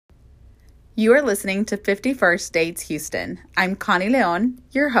You are listening to 51st Dates Houston. I'm Connie Leon,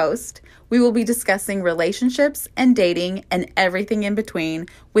 your host. We will be discussing relationships and dating and everything in between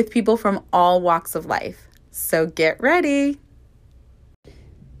with people from all walks of life. So get ready.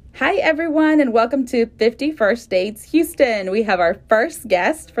 Hi, everyone, and welcome to 51st Dates Houston. We have our first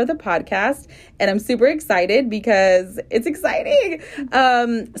guest for the podcast, and I'm super excited because it's exciting.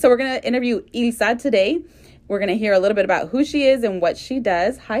 So we're going to interview Ilsa today. We're going to hear a little bit about who she is and what she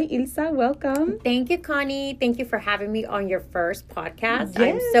does. Hi, Ilsa. Welcome. Thank you, Connie. Thank you for having me on your first podcast. Yes.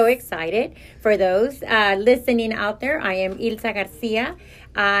 I'm so excited. For those listening out there, I am Ilsa Garcia.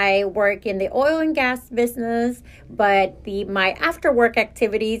 I work in the oil and gas business, but my after work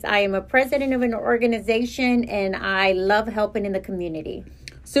activities, I am a president of an organization, and I love helping in the community.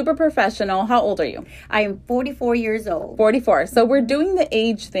 Super professional. How old are you? I am 44 years old. 44. So we're doing the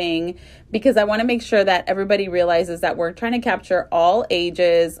age thing because I want to make sure that everybody realizes that we're trying to capture all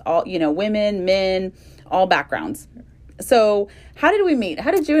ages, all, women, men, all backgrounds. So how did we meet?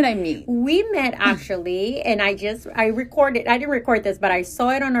 How did you and I meet? We met actually, and I didn't record this, but I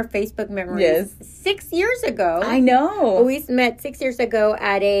saw it on our Facebook memories. Yes. 6 years ago. I know. We met 6 years ago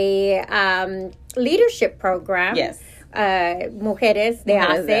at a leadership program. Yes. Mujeres de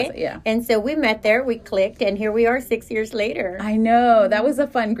Hace. Yeah. And so we met there, we clicked, and here we are 6 years later. I know. That was a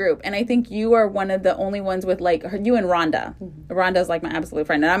fun group. And I think you are one of the only ones with you and Rhonda. Mm-hmm. Rhonda's like my absolute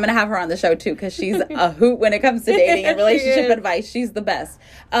friend. And I'm going to have her on the show too because she's a hoot when it comes to dating and relationship advice. She's the best.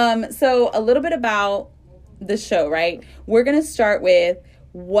 So a little bit about the show, right? We're going to start with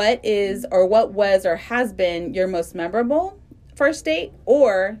what was or has been your most memorable first date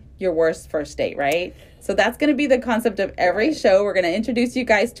or your worst first date, right? So that's going to be the concept of every show. We're going to introduce you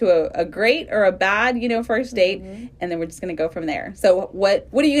guys to a great or a bad, first date, and then we're just going to go from there. So what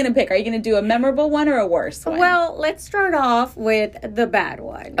are you going to pick? Are you going to do a memorable one or a worse one? Well, let's start off with the bad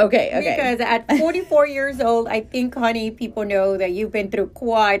one. Okay. Because at 44 years old, I think, honey, people know that you've been through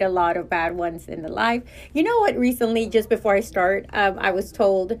quite a lot of bad ones in the life. You know what? Recently, just before I start, I was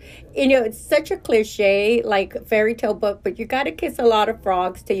told, it's such a cliche, like fairy tale book, but you got to kiss a lot of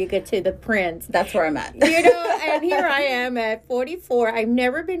frogs till you get to the prince. That's where I'm at. And here I am at 44. I've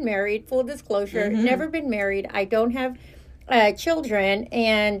never been married, full disclosure, never been married. I don't have children,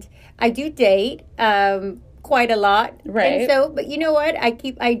 and I do date quite a lot. Right. And so, but you know what?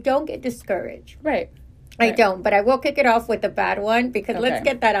 I don't get discouraged. Right. I don't, but I will kick it off with a bad one because let's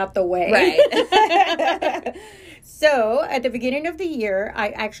get that out the way. Right. So, at the beginning of the year, I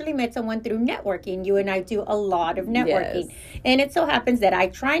actually met someone through networking. You and I do a lot of networking. Yes. And it so happens that I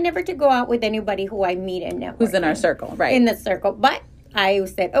try never to go out with anybody who I meet in networking. Who's in our circle, right? In the circle. But I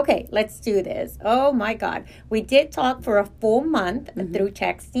said, okay, let's do this. Oh, my God. We did talk for a full month through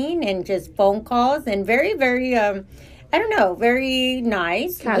texting and just phone calls and very, very... very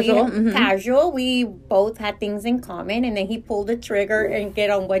nice. Casual. Casual. We both had things in common. And then he pulled the trigger. And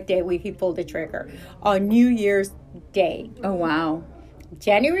get on what day he pulled the trigger. On New Year's Day. Oh, wow.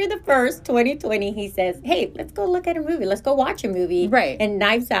 January the 1st, 2020, he says, hey, let's go look at a movie. Let's go watch a movie. Right. And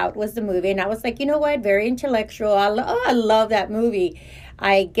Knives Out was the movie. And I was like, you know what? Very intellectual. I love that movie.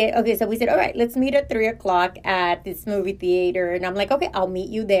 So we said, all right, let's meet at 3:00 at this movie theater. And I'm like, okay, I'll meet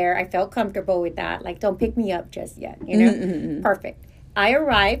you there. I felt comfortable with that. Like, don't pick me up just yet, Perfect. I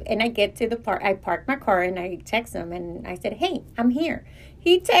arrive and I get to the park. I park my car and I text him and I said, hey, I'm here.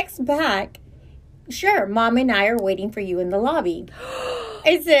 He texts back, sure, Mom and I are waiting for you in the lobby.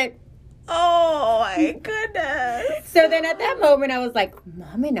 I said, oh my goodness. So then at that moment I was like,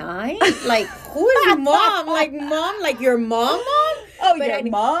 Mom and I? Like, who is Mom? Like, Mom? Like your mom? Oh, your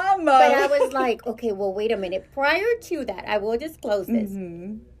mom. But I was like, okay, well, wait a minute. Prior to that, I will disclose this.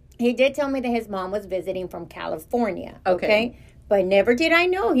 He did tell me that his mom was visiting from California. Okay. But never did I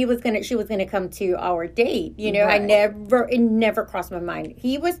know she was gonna come to our date. Right. It never crossed my mind.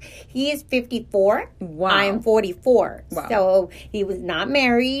 He is 54. Wow. I am 44. Wow. So he was not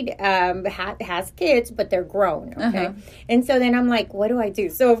married, has kids, but they're grown. Okay. And so then I'm like, what do I do?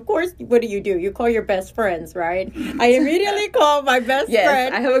 So of course, what do? You call your best friends, right? I immediately call my best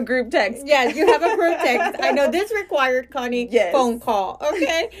friend. I have a group text. Yes, you have a group text. I know this required, Connie, phone call.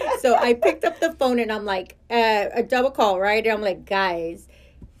 Okay. So I picked up the phone and I'm like, a double call, right? And I'm like, guys,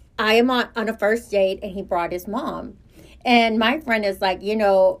 I am on a first date and he brought his mom. And my friend is like,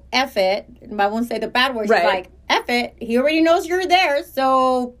 F it. I won't say the bad word. She's like, F it. He already knows you're there,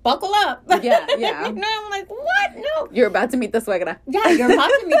 so buckle up. Yeah. I'm like, what? No. You're about to meet the suegra. Yeah, you're about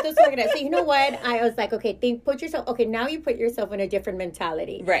to meet the suegra. So you know what? I was like, okay, now you put yourself in a different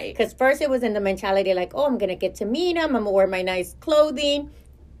mentality. Right. Because first it was in the mentality like, oh, I'm going to get to meet him. I'm going to wear my nice clothing.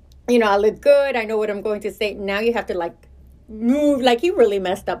 I look good. I know what I'm going to say. Now you have to moved, like he really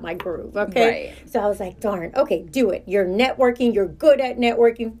messed up my groove, okay? Right. So I was like, darn, okay, do it. You're networking, you're good at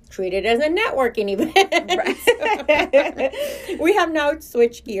networking, treat it as a networking event. Right. We have now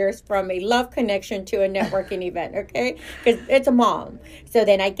switched gears from a love connection to a networking event, okay? Because it's a mom. So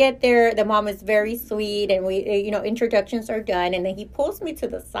then I get there, the mom is very sweet, and we, introductions are done, and then he pulls me to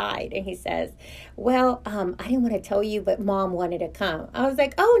the side, and he says, well, I didn't want to tell you, but mom wanted to come. I was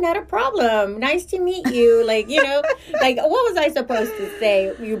like, oh, not a problem. Nice to meet you. Like, like, what was I supposed to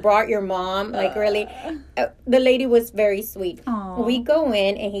say? You brought your mom? Like, really? The lady was very sweet. Aww. We go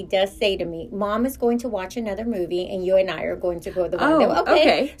in, and he does say to me, mom is going to watch another movie, and you and I are going to go to the one.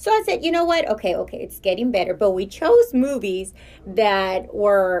 Okay. So I said, you know what? Okay, it's getting better. But we chose movies that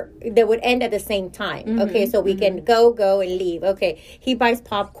would end at the same time. Mm-hmm, okay, so we can go and leave. Okay, he buys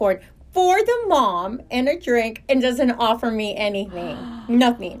popcorn for the mom and a drink and doesn't offer me anything.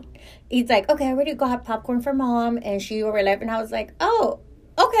 Nothing. He's like, okay, I already got popcorn for mom and she over 11. I was like, oh,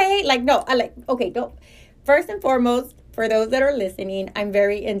 okay. Like, no, don't. First and foremost, for those that are listening, I'm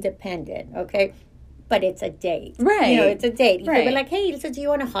very independent, okay? But it's a date. Right. It's a date. You right. could be like, hey, so do you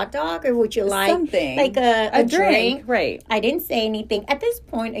want a hot dog or would you like something? Like a drink? Right. I didn't say anything. At this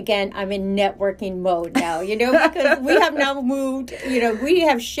point, again, I'm in networking mode now, because we have now moved, we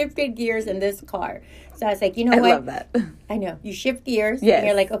have shifted gears in this car. So I was like, what? I love that. I know. You shift gears. Yes. And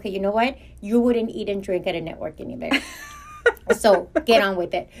you're like, okay, you know what? You wouldn't eat and drink at a networking event. So get on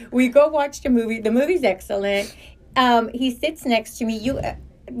with it. We go watch the movie. The movie's excellent. He sits next to me.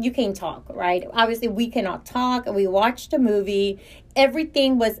 You can't talk, right? Obviously, we cannot talk. We watched the movie.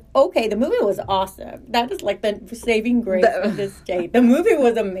 Everything was okay. The movie was awesome. That is like the saving grace of this date. The movie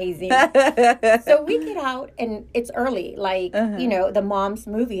was amazing. So we get out, and it's early. Like, the mom's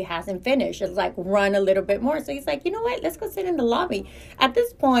movie hasn't finished. It's like, run a little bit more. So he's like, you know what? Let's go sit in the lobby. At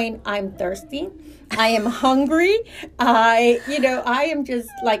this point, I'm thirsty. I am hungry. I am just,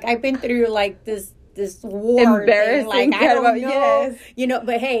 like, I've been through, like, this war embarrassing thing. Like, I don't know. Yes.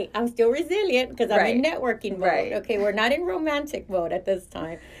 But hey, I'm still resilient because I'm in networking mode. Right. Okay, we're not in romantic mode at this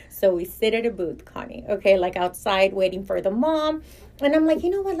time. So we sit at a booth, Connie. Okay, like outside waiting for the mom. And I'm like,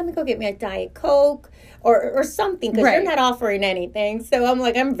 you know what? Let me go get me a Diet Coke or something because they're not offering anything. So I'm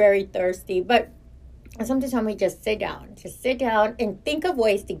like, I'm very thirsty. But somebody told me just sit down and think of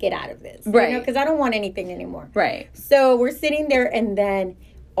ways to get out of this. Right. Because I don't want anything anymore. Right. So we're sitting there and then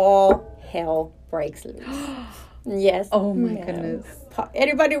all hell breaks loose. Yes. Oh my goodness.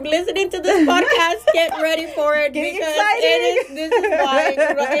 Anybody listening to this podcast, get ready for it. Get because excited. This is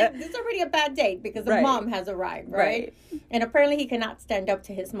why. This is already a bad date because the mom has arrived, right? And apparently he cannot stand up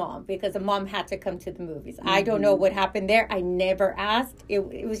to his mom because the mom had to come to the movies. Mm-hmm. I don't know what happened there. I never asked.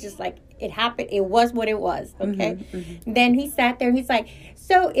 It was just like, it happened. It was what it was, okay? Mm-hmm, mm-hmm. Then he sat there and he's like,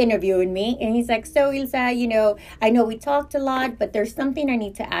 so interviewing me. And he's like, so Ilsa, I know we talked a lot, but there's something I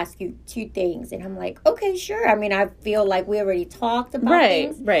need to ask you, 2 things. And I'm like, okay, sure. I mean, I feel like we already talked about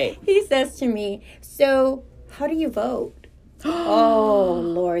things. Right. He says to me, so how do you vote? Oh,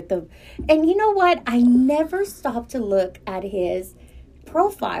 Lord. And you know what? I never stopped to look at his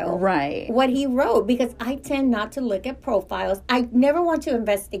profile, right? What he wrote, because I tend not to look at profiles. I never want to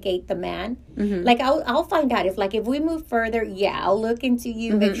investigate the man. Mm-hmm. Like I'll find out if we move further. Yeah, I'll look into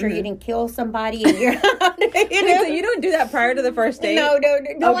you, make sure you didn't kill somebody. And you're, So you don't do that prior to the first date? No,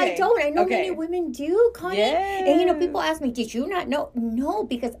 okay. I don't. I know many women do, Connie. Yes. And people ask me, did you not know? No,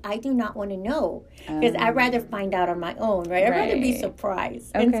 because I do not want to know. Because I'd rather find out on my own, right? I'd rather be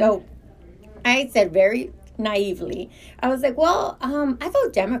surprised. Okay. And so I said very naively, I was like, well, I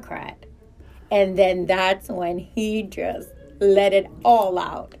vote Democrat. And then that's when he just let it all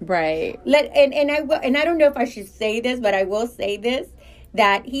out. Right. And I don't know if I should say this, but I will say this,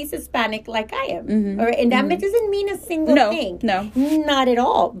 that he's Hispanic like I am. Mm-hmm. And that doesn't mean a single thing. No. Not at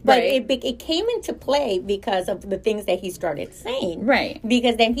all. But it came into play because of the things that he started saying. Right.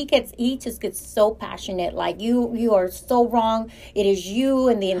 Because then he just gets so passionate. Like, you are so wrong. It is you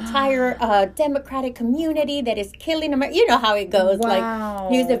and the entire Democratic community that is killing America. You know how it goes. Wow.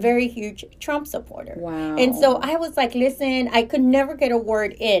 Like, he was a very huge Trump supporter. Wow. And so I was like, listen, I could never get a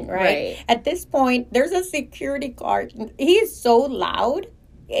word in, right? At this point, there's a security guard. He is so loud.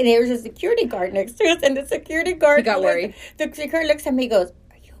 And there's a security guard next to us, and the security guard... He got worried. The security looks at me and goes,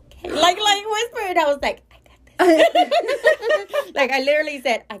 are you okay? Like whispered. I was like, I got this. Like, I literally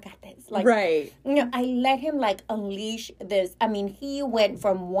said, I got this. Like, right. I let him, unleash this. I mean, he went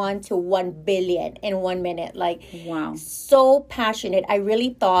from 1 to 1 billion in 1 minute. Like, wow. So passionate. I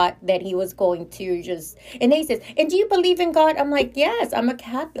really thought that he was going to just... And then he says, and do you believe in God? I'm like, yes, I'm a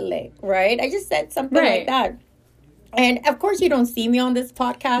Catholic, right? I just said something like that. And of course, you don't see me on this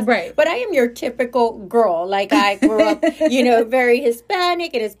podcast, right? But I am your typical girl. Like I grew up, very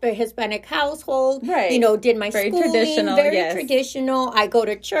Hispanic in a Hispanic household. Right. Did my very schooling, traditional. Very traditional. I go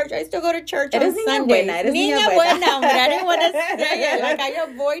to church. I still go to church on Sundays. Niña buena, but I didn't want to say it. Like I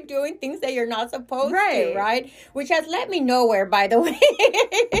avoid doing things that you're not supposed to, right? Which has led me nowhere, by the way,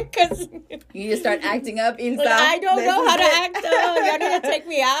 because you just start acting up. Ilsa. I don't know how to act up. Y'all need to take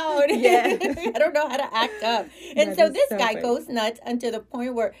me out. Yeah. I don't know how to act up, and so this guy goes nuts until the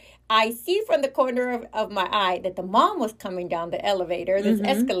point where I see from the corner of my eye that the mom was coming down the elevator, this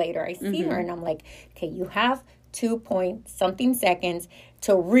escalator. I see her and I'm like, okay, you have 2-point-something seconds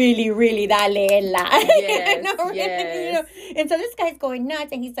to really, really dale la. Yes. And so this guy's going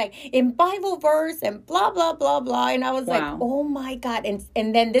nuts and he's like, in Bible verse and blah, blah, blah, blah. And I was like, oh my God.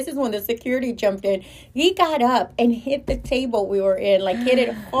 And then this is when the security jumped in. He got up and hit the table we were in, like hit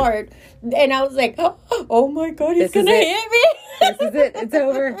it hard. And I was like, oh my God, he's going to hit me. This is it. It's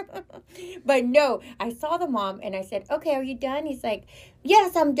over. But no, I saw the mom and I said, okay, are you done? He's like,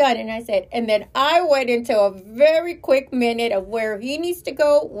 yes, I'm done. And I said, and then I went into a very quick minute of where he needs to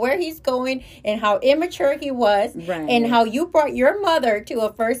go, where he's going, and how immature he was, and how you brought your mother to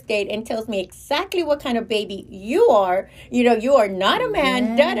a first date and tells me exactly what kind of baby you are. You are not a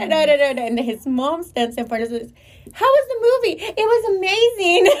man, da da da da da. And then his mom stands in front of us. How was the movie? It was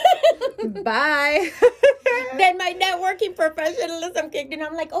amazing. Bye. Then my networking professionalism kicked in.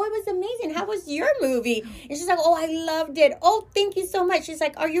 I'm like, oh, it was amazing. How was your movie? And she's like, oh, I loved it. Oh, thank you so much. She's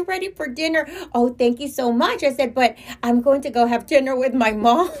like, are you ready for dinner? Oh, thank you so much. I said, but I'm going to go have dinner with my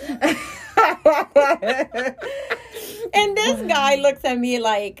mom. And this guy looks at me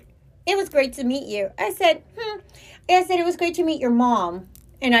like, it was great to meet you. I said, it was great to meet your mom.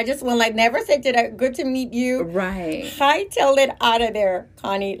 And I just went like, never said good to meet you. Right. Hightailed it out of there,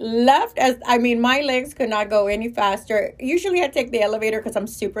 Connie. Left my legs could not go any faster. Usually I take the elevator because I'm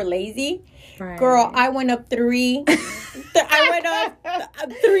super lazy. Right. Girl, I went up three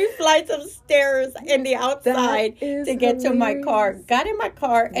flights of stairs in the outside to get to my car. Got in my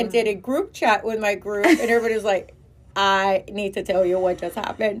car and did a group chat with my group. And everybody's like, I need to tell you what just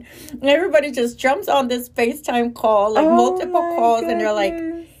happened. And everybody just jumps on this FaceTime call, like multiple calls, and they're like,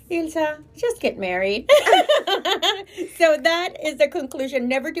 Ilsa, just get married. So that is the conclusion.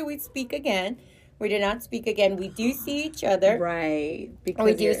 Never do we speak again. We do not speak again. We do see each other. Right.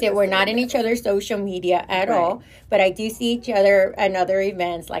 We do see, we're not in each other's social media at all. But I do see each other at other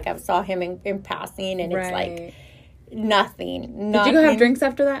events. Like I saw him in passing, and it's like nothing. Did you go have drinks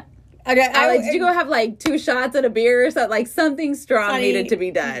after that? Did you go have like 2 shots and a beer or something? Like something strong needed to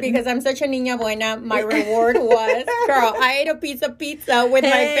be done. Because I'm such a niña buena, my reward was, girl, I ate a piece of pizza with my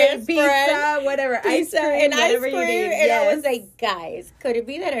best friend. Whatever. Ice cream, and I was like, guys, could it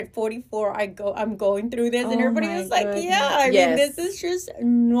be that at 44 I'm going through this? And everybody was like, I mean, this is just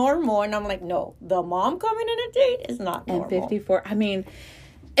normal. And I'm like, no, the mom coming on a date is not normal. And 54, I mean,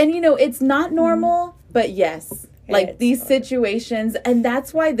 and it's not normal, but yes. Like these situations, and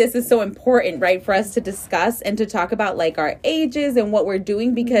that's why this is so important, right, for us to discuss and to talk about like our ages and what we're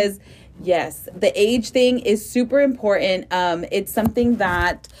doing, because yes, the age thing is super important. It's something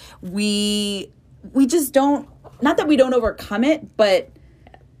that we just don't, not that we don't overcome it, but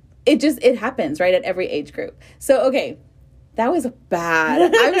it happens, right, at every age group. So, okay. That was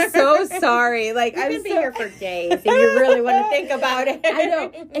bad. I'm so sorry. Like, you could be here for days if you really want to think about it. I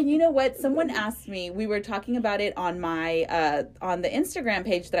know. And you know what? Someone asked me, we were talking about it on my, on the Instagram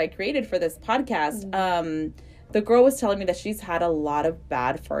page that I created for this podcast. The girl was telling me that she's had a lot of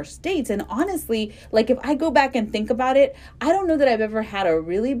bad first dates. And honestly, like if I go back and think about it, I don't know that I've ever had a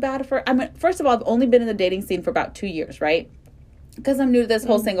really bad first of all, I've only been in the dating scene for about 2 years, right? Because I'm new to this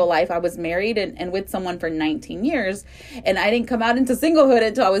whole single life. I was married and with someone for 19 years. And I didn't come out into singlehood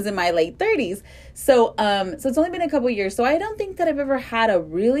until I was in my late 30s. So it's only been a couple years. So I don't think that I've ever had a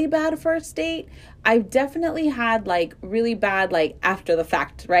really bad first date. I've definitely had like really bad, like after the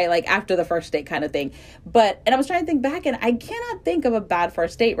fact, right? Like after the first date kind of thing. And I was trying to think back and I cannot think of a bad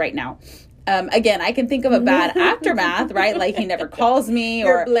first date right now. Again, I can think of a bad aftermath, right? Like he never calls me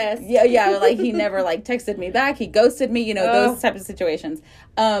You're blessed. Yeah. Like he never like texted me back. He ghosted me, those type of situations.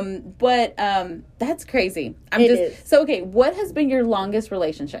 But that's crazy. So, okay. What has been your longest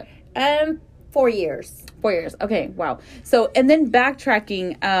relationship? 4 years. 4 years. Okay. Wow. So, and then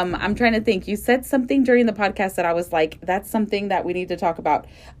backtracking, I'm trying to think, you said something during the podcast that I was like, that's something that we need to talk about.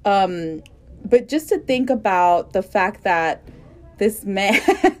 But just to think about the fact that this man,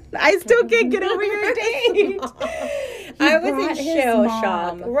 I still can't get over your date. I was in shell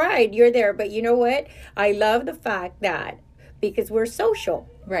shock. Right, you're there. But you know what? I love the fact that because we're social.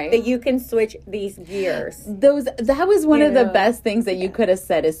 Right. That you can switch these gears. That was one of the best things that you could have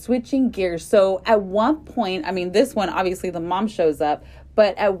said, is switching gears. So at one point, I mean, this one, obviously the mom shows up,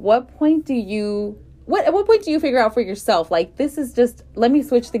 but at what point do you figure out for yourself, like, this is just, let me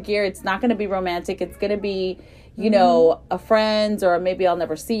switch the gear. It's not going to be romantic. It's going to be, you know, a friends, or maybe I'll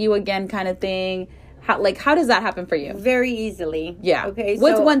never see you again kind of thing. How does that happen for you? Very easily. Yeah. Okay.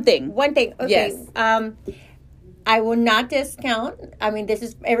 What's one thing? One thing. Okay. Yes. I will not discount. I mean,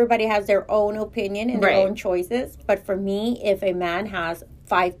 everybody has their own opinion and their own choices. But for me, if a man has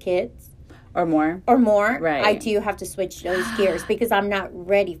 5 kids or more, right, I do have to switch those gears, because I'm not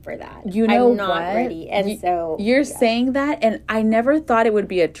ready for that. You know, I'm not ready. And so you're saying that, and I never thought it would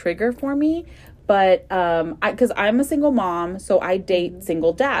be a trigger for me. But because I'm a single mom, so I date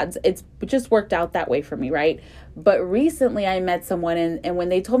single dads. It's just worked out that way for me, right? But recently I met someone, and when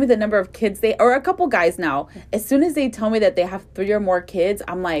they told me the number of kids or a couple guys now, as soon as they tell me that they have 3 or more kids,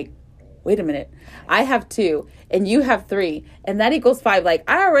 I'm like, wait a minute, I have 2 and you have 3, and that equals 5. Like,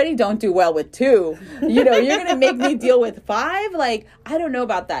 I already don't do well with 2. You know, you're going to make me deal with 5? Like, I don't know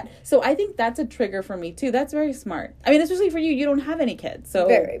about that. So I think that's a trigger for me too. That's very smart. I mean, especially for you, you don't have any kids. So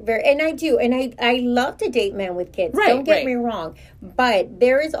very, very, and I do. And I love to date men with kids. Right, don't get me wrong. But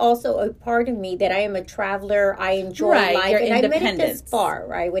there is also a part of me that I am a traveler. I enjoy life. And I made it this far,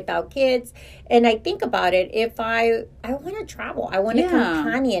 right, without kids. And I think about it, if I want to travel. I want a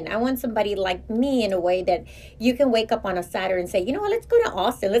companion. I want somebody like me, in a way that you can wake up on a Saturday and say, you know what, let's go to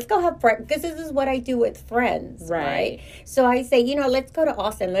Austin. Let's go have breakfast. Because this is what I do with friends, right? So I say, you know, let's go to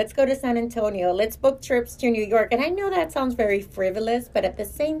Austin. Let's go to San Antonio. Let's book trips to New York. And I know that sounds very frivolous, but at the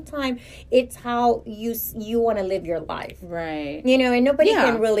same time, it's how you want to live your life. Right. You know, and nobody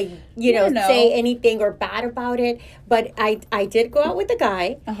can really, you know, say anything or bad about it. But I did go out with a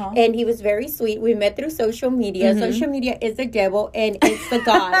guy, and he was very sweet. We met through social media. Social media is the devil, and it's the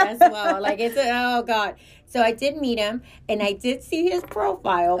God as well. Like, oh God. So I did meet him, and I did see his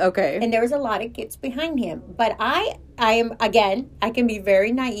profile. Okay. And there was a lot of kids behind him. But I am, again, I can be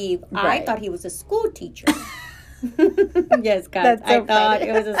very naive. Right. I thought he was a school teacher. Yes, guys. So I thought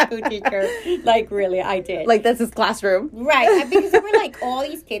it was a school teacher. Like, really, I did. Like, that's his classroom. Right. Because there were, like, all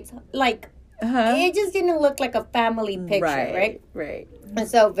these kids, like, it just didn't look like a family picture, right? Right. And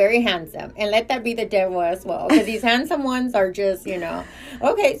so, very handsome. And let that be the devil as well. Because these handsome ones are just, you know.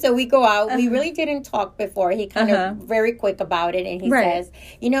 Okay, so we go out. We really didn't talk before. He kind of very quick about it. And he says,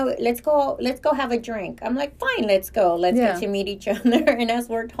 you know, let's go have a drink. I'm like, fine, let's go. Let's get to meet each other. And as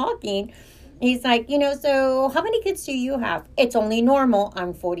we're talking, he's like, you know, so how many kids do you have? It's only normal.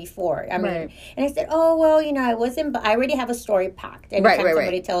 I'm 44. I mean, and I said, oh, well, you know, I already have a story packed. Anytime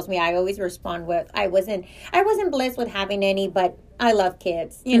somebody tells me, I always respond with, I wasn't blessed with having any, but I love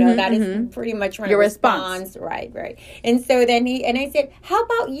kids. You know, that is pretty much my response. Right. And so then I said, how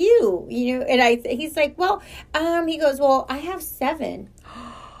about you? You know, and he's like, well, he goes, well, I have 7.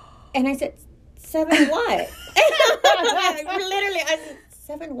 And I said, 7 what? Literally, I said,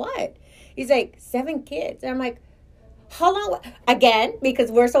 7 what? He's like, 7 kids. And I'm like, how long? Again,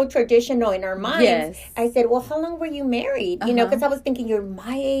 because we're so traditional in our minds. Yes. I said, well, how long were you married? You know, because I was thinking, you're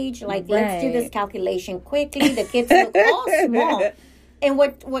my age. Like, let's do this calculation quickly. The kids look all small. And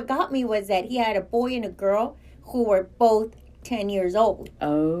what got me was that he had a boy and a girl who were both 10 years old.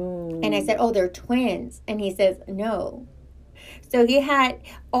 Oh. And I said, oh, they're twins. And he says, no. So he had,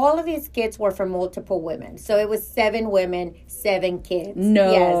 all of his kids were from multiple women. So it was 7 women, 7 kids. No.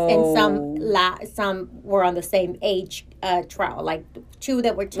 Yes. And some were on the same age trial, like 2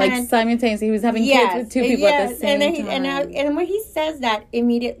 that were 10. Like simultaneously, he was having kids with 2 people at the same time. And when he says that,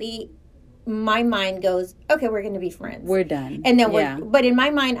 immediately my mind goes, okay, we're going to be friends. We're done. And then but in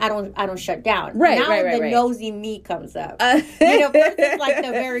my mind, I don't shut down. Right. The nosy me comes up. You know, first it's like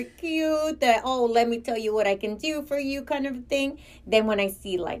the very cute, let me tell you what I can do for you kind of thing. Then when I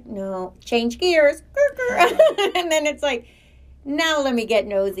see like, no, change gears. And then it's like, now let me get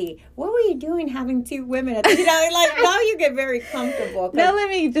nosy. What were you doing having 2 women? You know, like, now you get very comfortable. Now let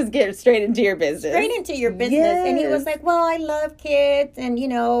me just get straight into your business. Yes. And he was like, well, I love kids. And, you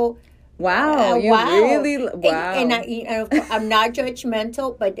know, wow, really, wow. And I'm not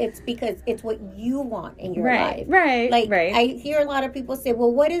judgmental, but it's because it's what you want in your life. Right. I hear a lot of people say,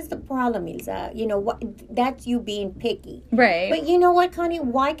 well, what is the problem, Ilza? You know, that's you being picky. Right. But you know what, Connie?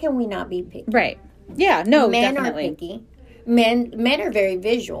 Why can we not be picky? Right. Yeah, no, Men definitely. are picky. Men are very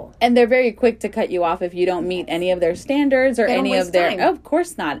visual. And they're very quick to cut you off if you don't meet any of their standards or any of their... Oh, of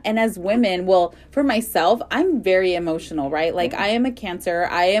course not. And as women, well, for myself, I'm very emotional, right? Like, I am a Cancer.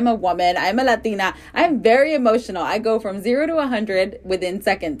 I am a woman. I'm a Latina. I'm very emotional. I go from 0 to 100 within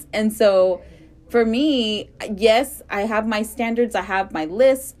seconds. And so for me, yes, I have my standards. I have my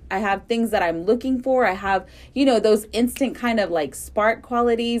list. I have things that I'm looking for. I have, those instant kind of like spark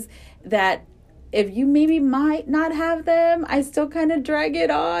qualities that if you maybe might not have them, I still kind of drag it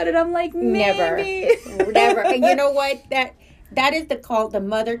on. And I'm like, maybe. Never. And you know what? That is called the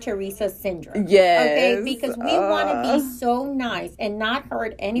Mother Teresa syndrome. Yes. Okay? Because we want to be so nice and not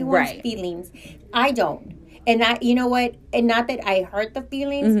hurt anyone's feelings. I don't. And you know what? And not that I hurt the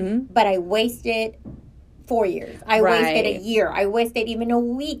feelings, but I wasted 4 years. I wasted a year. I wasted even a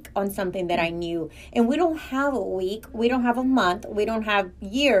week on something that I knew. And we don't have a week. We don't have a month. We don't have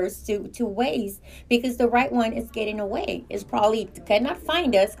years to waste because the right one is getting away. It's probably cannot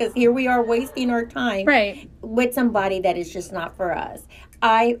find us because here we are wasting our time with somebody that is just not for us.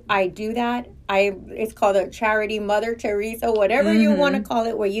 I do that. It's called a charity Mother Teresa, whatever you want to call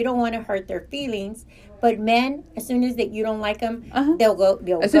it, where you don't want to hurt their feelings. But men, as soon as you don't like them, they'll go.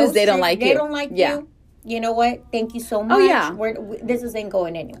 As soon as they don't like you. They don't like you. You know what? Thank you so much. Oh, yeah. This isn't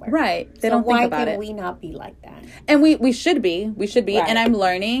going anywhere. Right. They don't think about it. Why can we not be like that? And we should be. We should be. Right. And I'm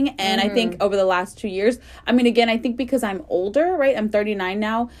learning. And I think over the last 2 years, I mean, again, I think because I'm older, right? I'm 39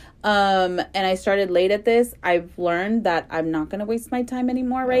 now. And I started late at this. I've learned that I'm not going to waste my time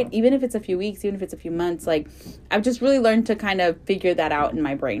anymore, right? Even if it's a few weeks, even if it's a few months, like I've just really learned to kind of figure that out in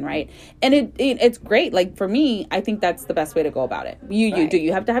my brain, right? And it's great. Like for me, I think that's the best way to go about it. You do.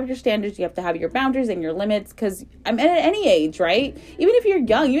 You have to have your standards. You have to have your boundaries and your limits because I'm at any age, right? Even if you're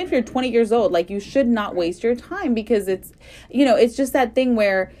young, even if you're 20 years old, like you should not waste your time because it's, it's just that thing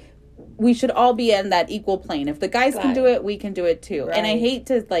where we should all be in that equal plane. If the guys can do it, we can do it too. Right. And I hate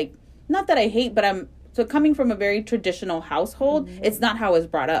to not that I hate, but so coming from a very traditional household, it's not how I was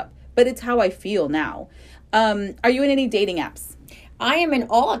brought up, but it's how I feel now. Are you in any dating apps? I am in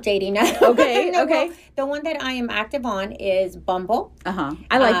all dating apps. Okay, okay. Well, the one that I am active on is Bumble.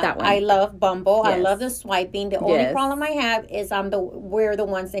 I like that one. I love Bumble. Yes. I love the swiping. The only problem I have is we're the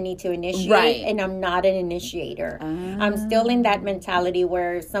ones that need to initiate, and I'm not an initiator. I'm still in that mentality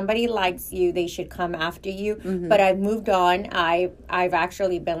where if somebody likes you, they should come after you. But I've moved on. I've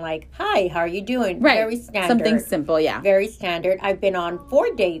actually been like, "Hi, how are you doing?" Right. Very standard. Something simple, yeah. Very standard. I've been on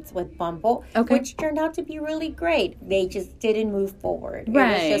 4 dates with Bumble, which turned out to be really great. They just didn't move forward. Right.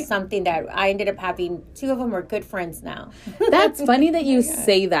 It was just something that I ended up having. 2 of them are good friends now. That's funny that you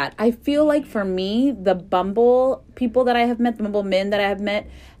say that. I feel like for me, the Bumble people that I have met, the Bumble men that I have met,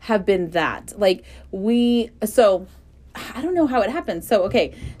 have been that. Like I don't know how it happened. So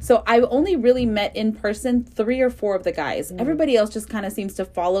I've only really met in person 3 or 4 of the guys. Everybody else just kind of seems to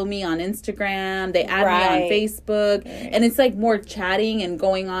follow me on Instagram. They add me on Facebook. And it's like more chatting and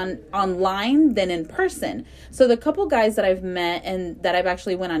going on online than in person. So the couple guys that I've met and that I've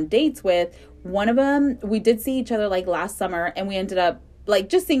actually went on dates with, one of them, we did see each other like last summer and we ended up like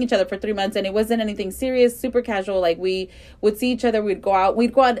just seeing each other for 3 months, and it wasn't anything serious, super casual. Like we would see each other, we'd go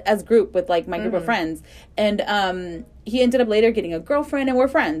out as group with like my group of friends, and he ended up later getting a girlfriend, and we're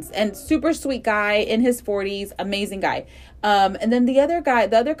friends, and super sweet guy in his 40s, amazing guy. And then the other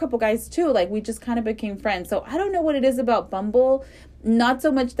couple guys too, like we just kind of became friends. So I don't know what it is about Bumble, not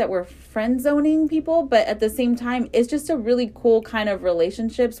so much that we're friend zoning people, but at the same time, it's just a really cool kind of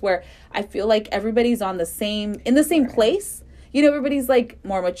relationships where I feel like everybody's in the same place. Everybody's like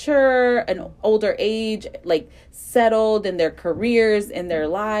more mature, an older age, like settled in their careers, in their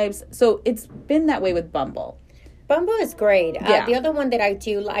lives. So it's been that way with Bumble. Bumble is great. The other one that I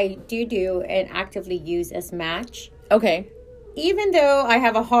do and actively use is Match. Okay. Even though I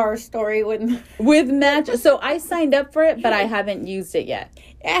have a horror story with Match. So I signed up for it, but I haven't used it yet.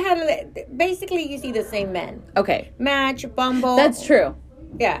 Basically, you see the same men. Okay. Match, Bumble. That's true.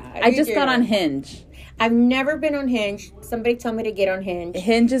 Yeah. I just got on Hinge. I've never been on Hinge. Somebody told me to get on Hinge.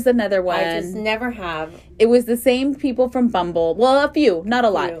 Hinge is another one. I just never have. It was the same people from Bumble. Well, a few, not a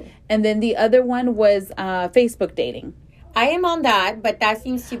lot. And then the other one was Facebook dating. I am on that, but that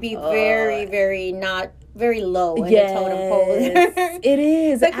seems to be very, very not very low in the totem pole. It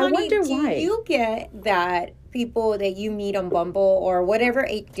is. But I wonder why. Do you get that people that you meet on Bumble or whatever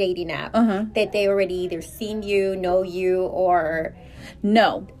dating app that they already either seen you, know you, or...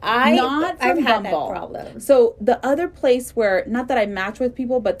 No, not from I've had Bumble. That problem. So the other place where, not that I match with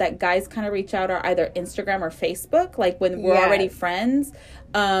people, but that guys kind of reach out are either Instagram or Facebook, like when we're already friends.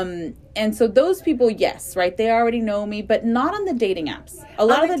 And so those people, yes, right, they already know me, but not on the dating apps. A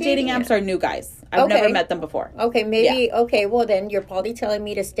lot of the dating apps are new guys. I've never met them before. Okay, maybe. Yeah. Okay, well then you're probably telling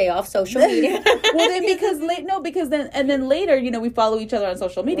me to stay off social media. Well then, because then later, we follow each other on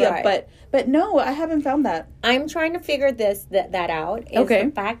social media. Right. But no, I haven't found that. I'm trying to figure that out. Is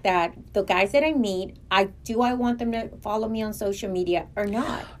the fact that the guys that I meet I want them to follow me on social media or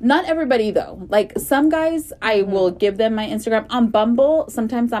not? Not everybody, though. Like, some guys, I will give them my Instagram. On Bumble,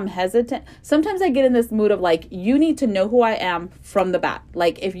 sometimes I'm hesitant. Sometimes I get in this mood of, like, you need to know who I am from the bat.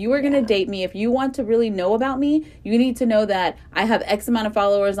 Like, if you are going to date me, if you want to really know about me, you need to know that I have X amount of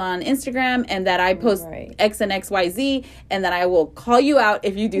followers on Instagram and that I post X and XYZ and that I will call you out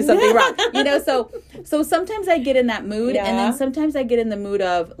if you do something wrong. You know, so sometimes I get in that mood, and then sometimes I get in the mood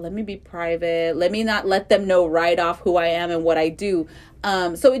of, let me be private. Let me not let them know right off who I am and what I do.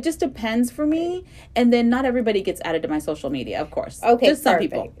 So it just depends for me. And then not everybody gets added to my social media, of course. Okay, just some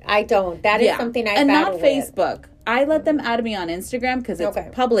people. I don't. That is something I and battle not Facebook. I let them add me on Instagram because it's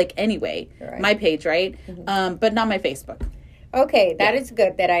public anyway. My page, right? But not my Facebook. Okay, that is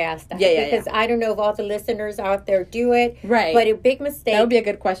good that I asked that. Because I don't know if all the listeners out there do it. Right. But a big mistake. That would be a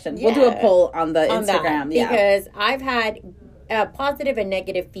good question. We'll do a poll on the Instagram. Because I've had positive and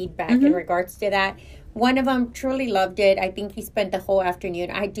negative feedback in regards to that. One of them truly loved it. I think he spent the whole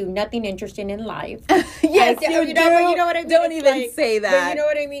afternoon. I do nothing interesting in life. Yes, you do. But you know what I mean? Don't even say that. But you know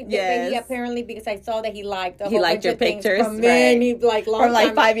what I mean? Yes. But he apparently, because I saw that he liked your pictures from many, like, long from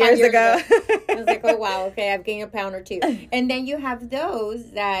like time, 5 years ago. I was like, oh, wow, okay, I've gained a pound or two. And then you have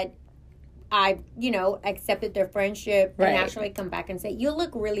those that I, accepted their friendship and actually come back and say, you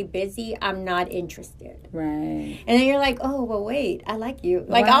look really busy. I'm not interested. Right. And then you're like, oh, well, wait, I like you.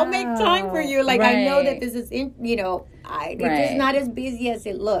 Like, I'll make time for you. Like, I know that this is, it's not as busy as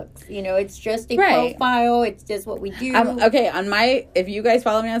it looks. It's just a profile. It's just what we do. Okay, if you guys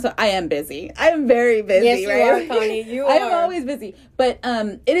follow me on I am busy. I'm very busy, yes, right? You are, Connie. You are. I'm always busy. But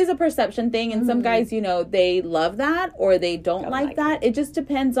it is a perception thing. And some guys, they love that or they don't like that. It just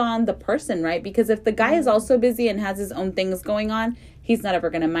depends on the person, right? Because if the guy is also busy and has his own things going on, he's not ever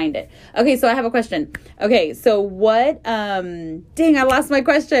going to mind it. Okay, so I have a question. Okay, so what, dang, I lost my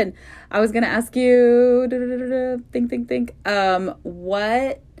question. I was going to ask you, think.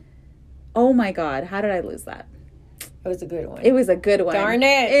 What, oh my God, how did I lose that? It was a good one. It was a good one. Darn it.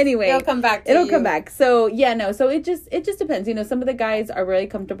 Anyway. It'll come back to It'll come back. So, so it just depends. Some of the guys are really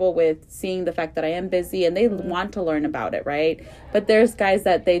comfortable with seeing the fact that I am busy and they want to learn about it, right? But there's guys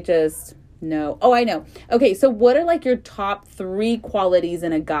that they just, no. Oh, I know. Okay, so what are like your top 3 qualities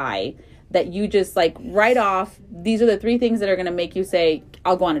in a guy that you just like right off, these are the 3 things that are going to make you say,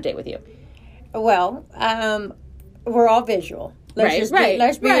 I'll go on a date with you? Well, we're all visual. Let's be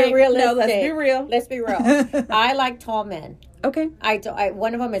realistic. No, let's be real. Let's be real. I like tall men. Okay.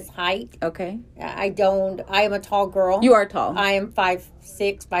 One of them is height. Okay. I am a tall girl. You are tall. I am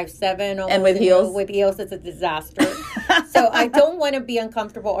 5'6", 5'7". And with heels? With heels, it's a disaster. So I don't want to be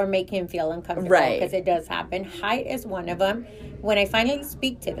uncomfortable or make him feel uncomfortable. Right. Because it does happen. Height is one of them. When I finally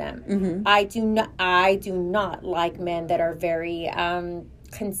speak to them, I do not like men that are very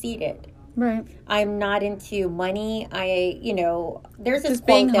conceited. Right. I'm not into money. There's this Just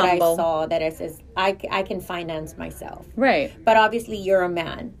being quote that humble. I saw that it says, I can finance myself. Right. But obviously you're a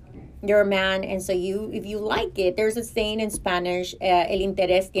man. You're a man, and so if you like it, there's a saying in Spanish, el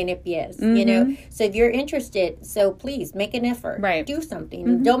interés tiene pies, So if you're interested, so please make an effort. Right. Do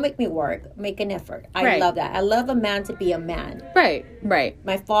something. Don't make me work. Make an effort. I love that. I love a man to be a man. Right.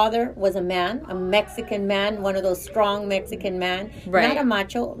 My father was a man, a Mexican man, one of those strong Mexican men. Right. Not a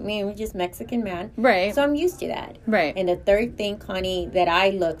macho, just Mexican man. Right. So I'm used to that. Right. And the third thing, Connie, that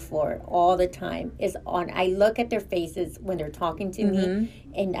I look for all the time is I look at their faces when they're talking to me,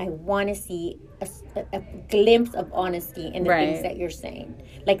 and I want to see a glimpse of honesty in the things that you're saying,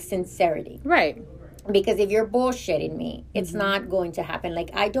 like sincerity. Right. Because if you're bullshitting me, it's not going to happen.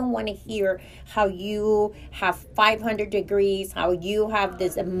 Like, I don't want to hear how you have 500 degrees, how you have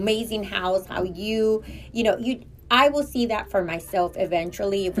this amazing house, how I will see that for myself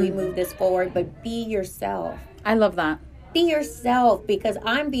eventually if we move this forward, but be yourself. I love that. Be yourself, because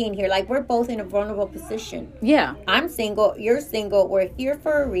I'm being here. Like, we're both in a vulnerable position. Yeah. I'm single. You're single. We're here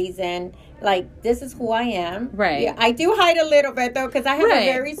for a reason. Like, this is who I am. Right. Yeah, I do hide a little bit, though, because I have a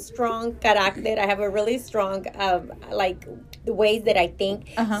very strong character. I have a really strong, the ways that I think.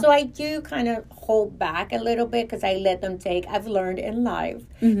 So I do kind of hold back a little bit because I let them take. I've learned in life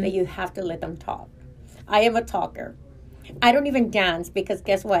that you have to let them talk. I am a talker. I don't even dance because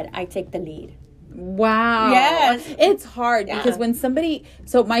guess what? I take the lead. Wow. Yes. It's hard because when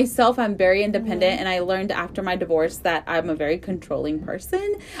so myself, I'm very independent, and I learned after my divorce that I'm a very controlling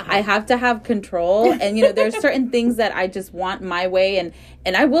person. I have to have control, and there's certain things that I just want my way,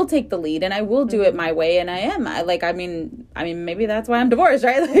 and I will take the lead, and I will do it my way, and I mean maybe that's why I'm divorced,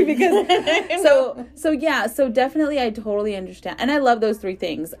 right? Like, because so definitely I totally understand, and I love those 3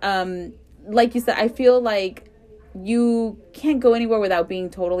 things. Like you said, I feel like you can't go anywhere without being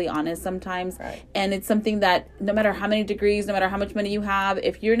totally honest sometimes. Right. And it's something that no matter how many degrees, no matter how much money you have,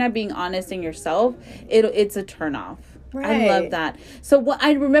 if you're not being honest in yourself, it's a turnoff. Right. I love that. So what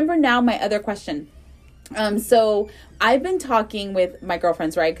I remember now, my other question. So I've been talking with my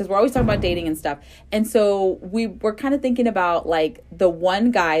girlfriends, right? Because we're always talking about dating and stuff. And so we're kind of thinking about like the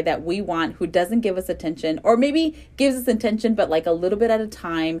one guy that we want who doesn't give us attention, or maybe gives us attention, but like a little bit at a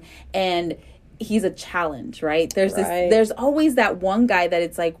time. And he's a challenge, right? There's always that one guy that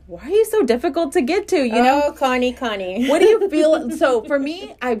it's like, why are you so difficult to get to? You know? Oh, Connie. What do you feel? So for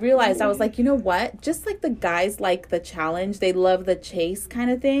me, I realized, I was like, you know what? Just like the guys like the challenge, they love the chase kind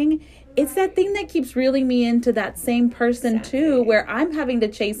of thing. It's that thing that keeps reeling me into that same person too, where I'm having to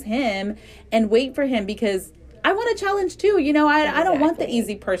chase him and wait for him because I want a challenge too. You know, I don't want the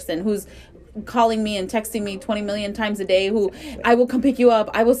easy person who's calling me and texting me 20 million times a day, who I will come pick you up.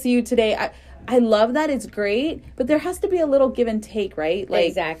 I will see you today. I love that. It's great. But there has to be a little give and take, right? Like,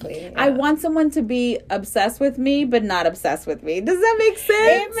 exactly. Yeah. I want someone to be obsessed with me, but not obsessed with me. Does that make sense?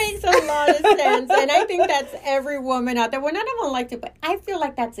 It makes a lot of sense. And I think that's every woman out there. Well, none of them like to, but I feel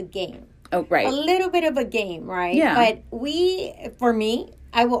like that's a game. Oh, right. A little bit of a game, right? Yeah. But for me,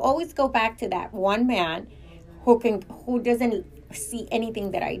 I will always go back to that one man who doesn't see anything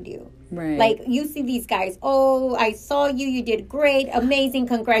that I do. Right. Like, you see these guys, oh, I saw you, you did great, amazing,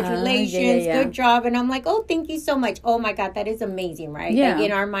 congratulations, good job. And I'm like, oh, thank you so much. Oh my God, that is amazing, right? Yeah. Like,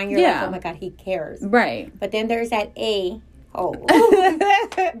 in our mind, you're like, oh my God, he cares. Right. But then there's that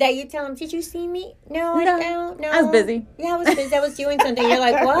that you tell him, did you see me? No. I was busy. Yeah, I was busy. I was doing something. You're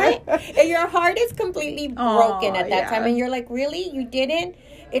like, what? And your heart is completely broken at that time. And you're like, really? You didn't?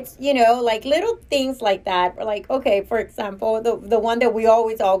 It's, like little things like that. Like, okay, for example, the one that we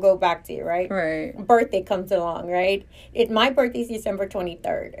always all go back to, right? Right. Birthday comes along, right? My birthday's December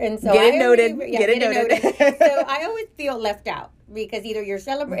 23rd. And so Get it noted. So I always feel left out. Because either you're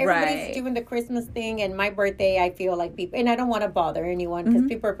celebrating, everybody's doing the Christmas thing, and my birthday, I feel like people, and I don't want to bother anyone because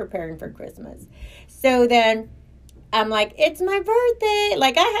people are preparing for Christmas. So then I'm like, it's my birthday.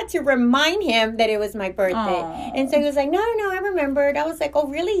 Like, I had to remind him that it was my birthday. Aww. And so he was like, no, I remembered. I was like, oh,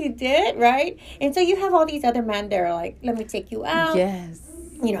 really? You did? Right? And so you have all these other men that are like, let me take you out. Yes.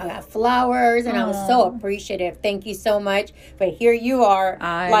 I got flowers, and I was so appreciative. Thank you so much. But here you are,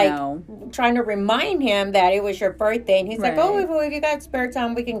 trying to remind him that it was your birthday. And he's like, oh, if you got spare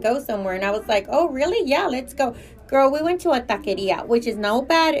time, we can go somewhere. And I was like, oh, really? Yeah, let's go. Girl, we went to a taqueria, which is no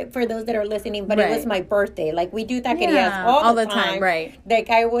bad for those that are listening, but it was my birthday. Like, we do taquerias all the time. Right.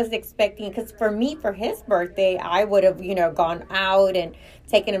 Like, I was expecting, because for his birthday, I would have, gone out and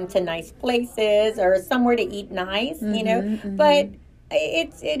taken him to nice places or somewhere to eat nice, But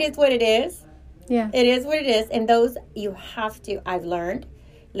it is what it is. Yeah. It is what it is. And those, you have to, I've learned,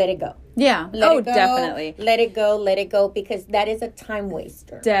 let it go. Yeah. Let it go, definitely. Let it go, because that is a time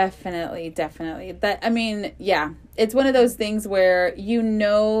waster. Definitely. It's one of those things where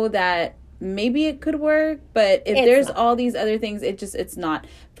that maybe it could work, but if there's all these other things, it's not.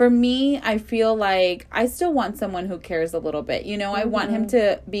 For me, I feel like I still want someone who cares a little bit. I want him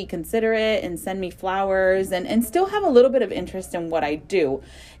to be considerate and send me flowers and still have a little bit of interest in what I do,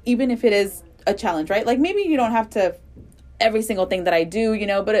 even if it is a challenge, right? Like, maybe you don't have to every single thing that I do,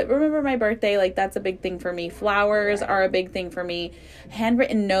 but remember my birthday, like, that's a big thing for me. Flowers are a big thing for me.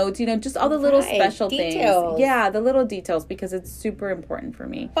 Handwritten notes, just all the little special details. Things. Yeah, the little details, because it's super important for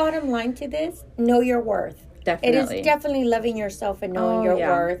me. Bottom line to this, know your worth. Definitely. It is definitely loving yourself and knowing your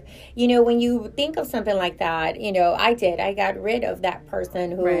worth. When you think of something like that, I got rid of that person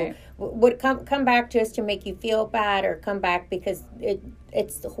who would come back just to make you feel bad, or come back because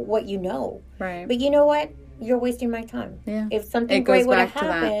it's what you know. Right. But you know what? You're wasting my time. Yeah. If something great would have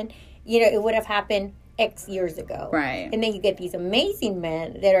happened, it would have happened X years ago. Right. And then you get these amazing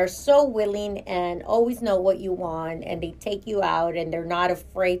men that are so willing and always know what you want, and they take you out, and they're not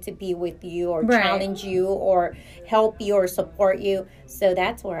afraid to be with you or challenge you or help you or support you. So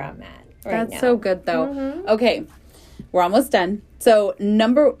that's where I'm at That's so good, though. Mm-hmm. Okay. We're almost done. So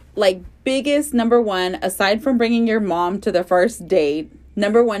biggest number one, aside from bringing your mom to the first date,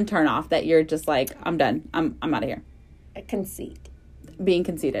 number one turnoff that you're just like, I'm done. I'm out of here. Conceit. Being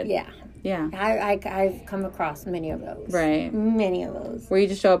conceited. Yeah. Yeah. I've come across many of those. Right. Many of those. Where you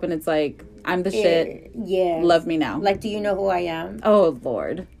just show up and it's like, I'm the shit. Yeah. Love me now. Like, do you know who I am? Oh,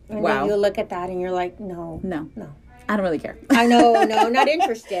 Lord. And wow. then you look at that and you're like, no. I don't really care. I know, no, not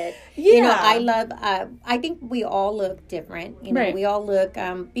interested. Yeah. I love, I think we all look different. Right. We all look,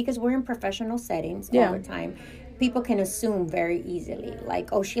 because we're in professional settings all the time. people can assume very easily, like,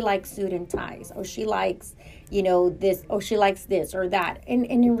 oh, she likes suit and ties, or she likes, this, or she likes this or that. And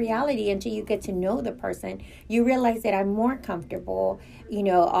in reality, until you get to know the person, you realize that I'm more comfortable,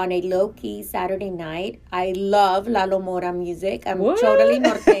 on a low-key Saturday night. I love Lalo Mora music. I'm totally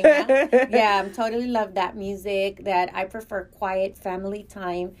norteña. Yeah, I'm totally love that music, that I prefer quiet family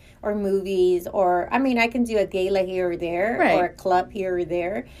time or movies, or, I can do a gala here or there, right, or a club here or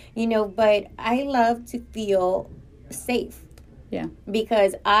there, but I love to feel safe. Yeah.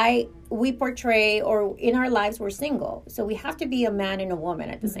 Because we portray, or in our lives, we're single. So we have to be a man and a woman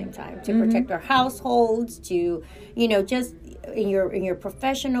at the same time to protect our households, to, just in your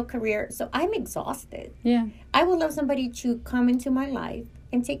professional career. So I'm exhausted. Yeah. I would love somebody to come into my life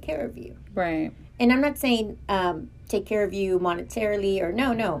and take care of you. Right. And I'm not saying take care of you monetarily, or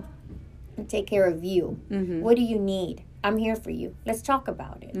no. Take care of you. Mm-hmm. What do you need? I'm here for you. Let's talk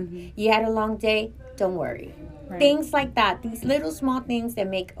about it. Mm-hmm. You had a long day? Don't worry. Right. Things like that. These little small things that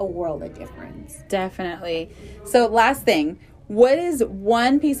make a world of difference. Definitely. So last thing, what is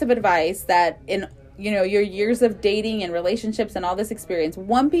one piece of advice that in, your years of dating and relationships and all this experience,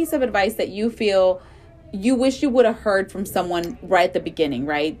 one piece of advice that you feel you wish you would have heard from someone right at the beginning,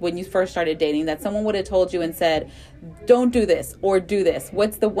 right? When you first started dating, that someone would have told you and said, don't do this or do this.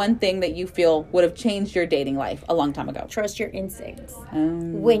 What's the one thing that you feel would have changed your dating life a long time ago? Trust your instincts.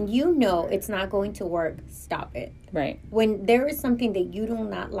 When you know it's not going to work, stop it. Right. When there is something that you do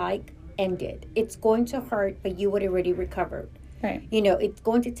not like, end it. It's going to hurt, but you would already recovered. Right. It's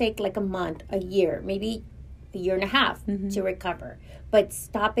going to take like a month, a year, maybe a year and a half to recover. But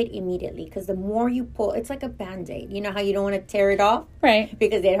stop it immediately, because the more you pull, it's like a Band-Aid. You know how you don't want to tear it off? Right.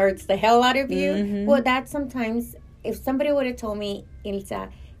 Because it hurts the hell out of you? Mm-hmm. Well, that sometimes, if somebody would have told me,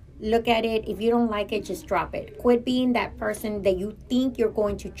 Ilsa, look at it. If you don't like it, just drop it. Quit being that person that you think you're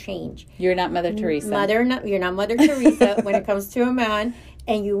going to change. You're not Mother Teresa. You're not Mother Teresa when it comes to a man,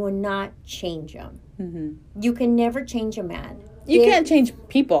 and you will not change him. Mm-hmm. You can never change a man. You can't change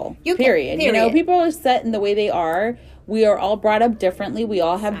people, period. People are set in the way they are. We are all brought up differently. We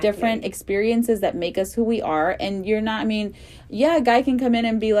all have different experiences that make us who we are. And you're not, a guy can come in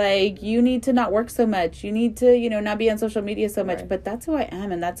and be like, you need to not work so much. You need to, not be on social media so much. But that's who I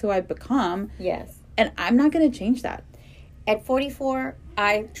am, and that's who I've become. Yes. And I'm not going to change that. At 44,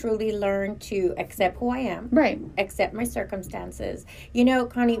 I truly learned to accept who I am. Right. Accept my circumstances.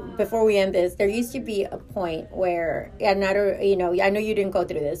 Connie, before we end this, there used to be a point where, I know you didn't go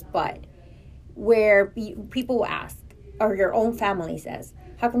through this, but where people ask, or your own family says,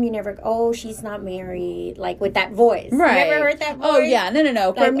 how come you never, she's not married, like with that voice. Right. You ever heard that voice? Oh, yeah.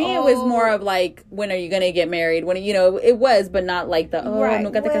 No. For me, it was more of like, when are you going to get married? When, it was, but not like the,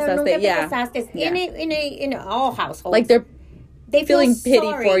 nunca te casaste. Yeah. In all households. Like they feeling pity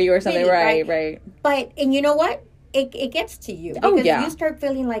sorry, for you or something. Right. But, and you know what? It gets to you. Because you start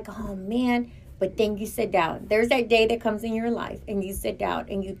feeling like, oh, man. But then you sit down. There's that day that comes in your life, and you sit down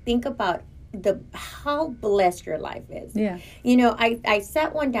and you think about how blessed your life is. Yeah. I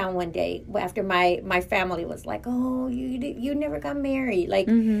sat down one day after my family was like, oh, you never got married. Like,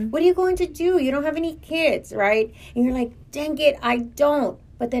 what are you going to do? You don't have any kids, right? And you're like, dang it, I don't.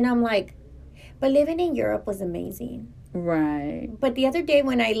 But then I'm like, but living in Europe was amazing. Right. But the other day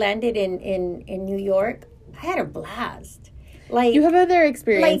when I landed in New York, I had a blast. Like, you have other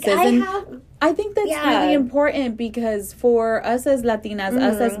experiences. Like I think that's really important, because for us as Latinas,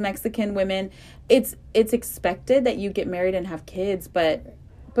 us as Mexican women, it's expected that you get married and have kids, but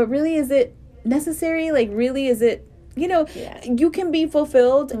really, is it necessary? Like, really, is it, you can be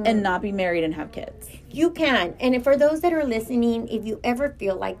fulfilled and not be married and have kids. You can. And for those that are listening, if you ever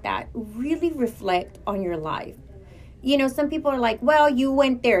feel like that, really reflect on your life. Some people are like, well, you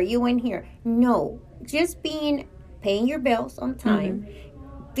went there, you went here. No, just paying your bills on time,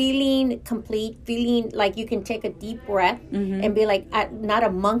 feeling complete, feeling like you can take a deep breath and be like, not a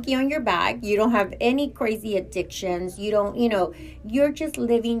monkey on your back. You don't have any crazy addictions. You don't, you're just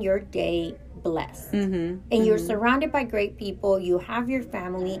living your day blessed. And you're surrounded by great people. You have your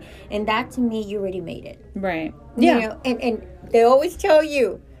family. And that, to me, you already made it. Right. Yeah. And they always tell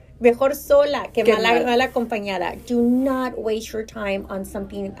you, mejor sola que mal acompañada. Do not waste your time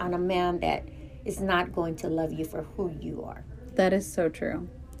on a man that is not going to love you for who you are. That is so true.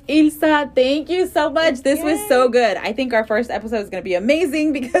 Ilsa, thank you so much. This was so good. I think our first episode is going to be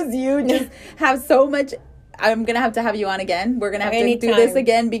amazing, because you just have so much. I'm going to have you on again. We're going to have to do this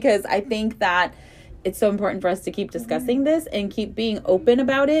again, because I think that it's so important for us to keep discussing this and keep being open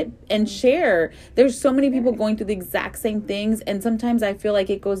about it and share. There's so many people going through the exact same things, and sometimes I feel like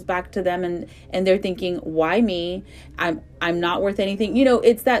it goes back to them and they're thinking, why me? I'm not worth anything. You know,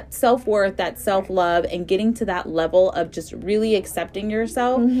 it's that self-worth, that self-love, and getting to that level of just really accepting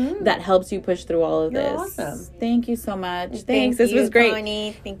yourself that helps you push through all of this. Awesome. Thank you so much. Thanks. This was great.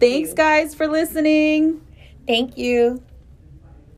 Connie. Thanks, guys, for listening. Thank you.